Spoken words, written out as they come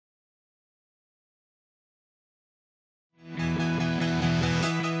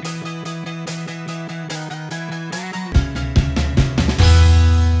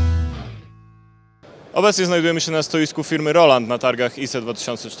Obecnie znajdujemy się na stoisku firmy Roland na targach ISE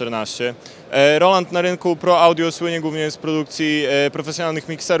 2014. Roland na rynku Pro Audio słynie głównie z produkcji profesjonalnych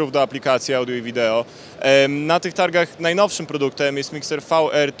mikserów do aplikacji audio i wideo. Na tych targach najnowszym produktem jest mikser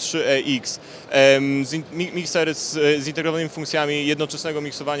VR3-EX. Mikser z zintegrowanymi funkcjami jednoczesnego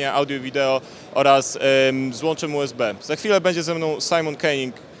miksowania audio i wideo oraz z łączem USB. Za chwilę będzie ze mną Simon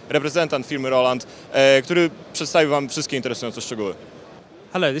Koenig, reprezentant firmy Roland, który przedstawi Wam wszystkie interesujące szczegóły.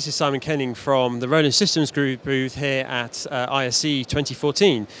 Hello, this is Simon Koenig from the Roland Systems Group booth here at ISE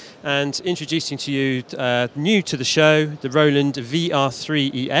 2014 and introducing to you, new to the show, the Roland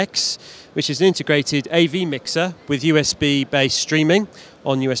VR3-EX, which is an integrated AV mixer with USB-based streaming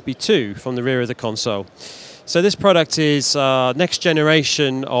on USB 2 from the rear of the console. So this product is next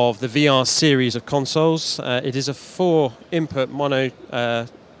generation of the VR series of consoles. It is a 4-input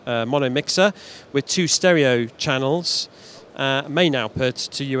mono mixer with 2 stereo channels. Main output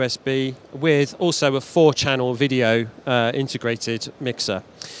to USB with also a 4-channel video integrated mixer.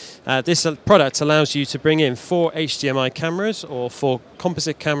 This product allows you to bring in 4 HDMI cameras or 4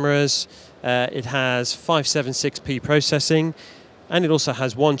 composite cameras. It has 576p processing and it also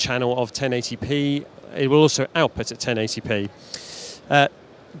has 1 channel of 1080p. It will also output at 1080p.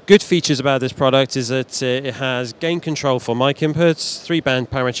 Good features about this product is that it has gain control for mic inputs, 3-band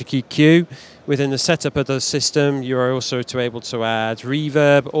parametric EQ. Within the setup of the system, you are also able to add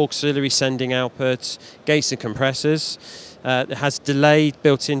reverb, auxiliary sending outputs, gates and compressors. It has delay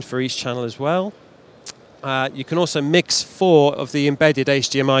built in for each channel as well. You can also mix 4 of the embedded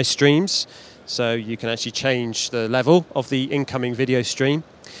HDMI streams, so you can actually change the level of the incoming video stream.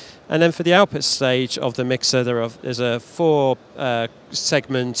 And then for the output stage of the mixer, there's a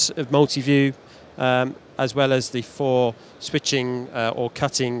 4-segment multi-view, as well as the 4 switching or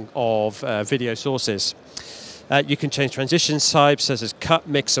cutting of video sources. You can change transition types such as cut,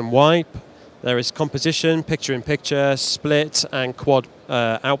 mix and wipe. There is composition, picture-in-picture, split and quad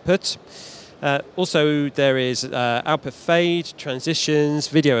output. Also there is output fade, transitions,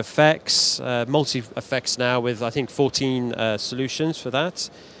 video effects, multi-effects now with I think 14 solutions for that.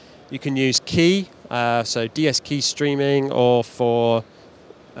 You can use key, so DS key streaming, or for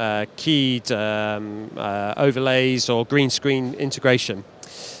keyed overlays or green screen integration.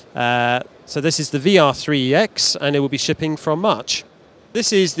 So this is the VR3-EX and it will be shipping from March.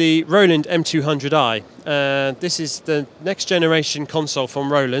 This is the Roland M-200i. This is the next generation console from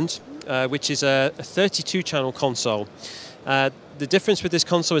Roland, which is a 32-channel console. The difference with this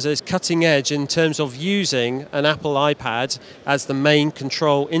console is that it's cutting edge in terms of using an Apple iPad as the main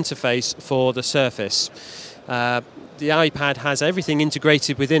control interface for the Surface. The iPad has everything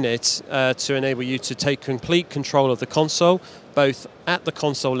integrated within it to enable you to take complete control of the console, both at the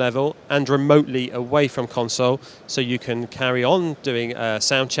console level and remotely away from console, so you can carry on doing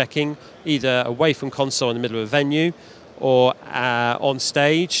sound checking either away from console in the middle of a venue or on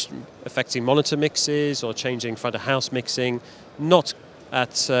stage, affecting monitor mixes or changing front of house mixing, not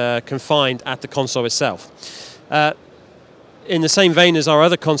confined at the console itself. In the same vein as our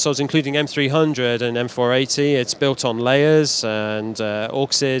other consoles, including M300 and M480, it's built on layers and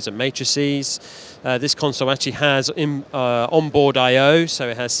auxes and matrices. This console actually has onboard I/O, so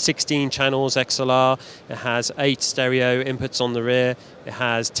it has 16 channels XLR, it has 8 stereo inputs on the rear, it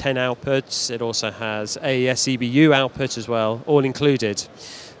has 10 outputs, it also has AES EBU output as well, all included.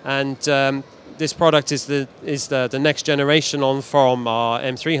 And this product is the next generation on from our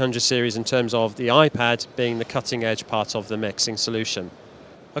M300 series in terms of the iPad being the cutting edge part of the mixing solution.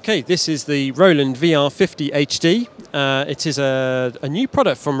 Okay, this is the Roland VR50HD. It is a new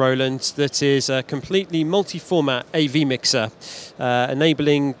product from Roland that is a completely multi-format AV mixer,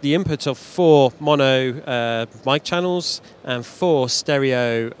 enabling the input of 4 mono mic channels and 4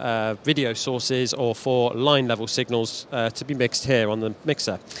 stereo video sources or 4 line level signals to be mixed here on the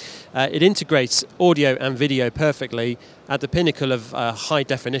mixer. It integrates audio and video perfectly at the pinnacle of high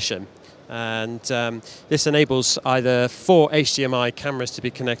definition. And this enables either 4 HDMI cameras to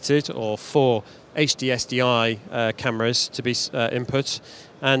be connected or 4 HD-SDI cameras to be input,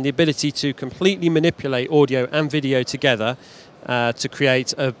 and the ability to completely manipulate audio and video together to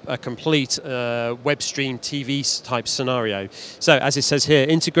create a complete web stream TV type scenario. So as it says here,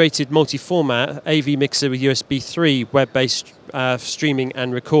 integrated multi-format AV mixer with USB 3 web-based streaming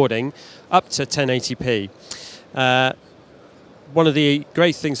and recording up to 1080p. One of the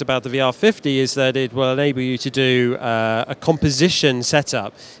great things about the VR50 is that it will enable you to do a composition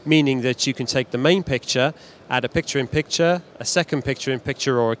setup, meaning that you can take the main picture, add a picture-in-picture, a second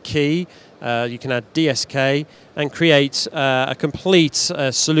picture-in-picture or a key, you can add DSK and create a complete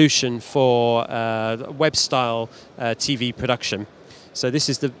solution for web-style TV production. So this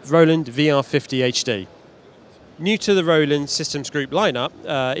is the Roland VR-50HD. New to the Roland Systems Group lineup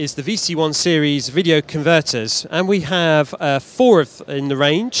is the VC1 series video converters, and we have 4 in the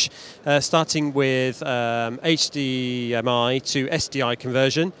range, starting with HDMI to SDI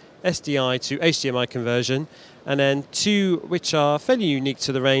conversion, SDI to HDMI conversion, and then 2 which are fairly unique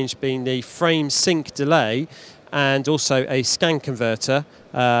to the range, being the frame sync delay and also a scan converter,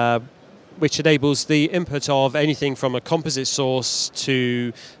 which enables the input of anything from a composite source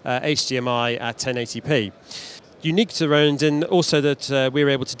to HDMI at 1080p. Unique to Roland in also that we were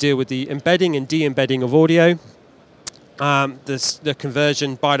able to deal with the embedding and de-embedding of audio, the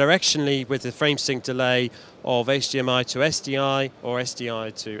conversion bidirectionally with the frame sync delay of HDMI to SDI or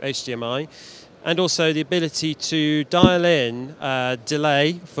SDI to HDMI, and also the ability to dial in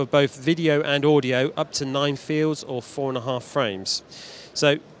delay for both video and audio up to 9 fields or 4.5 frames.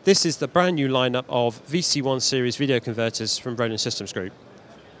 So this is the brand new lineup of VC1 series video converters from Roland Systems Group.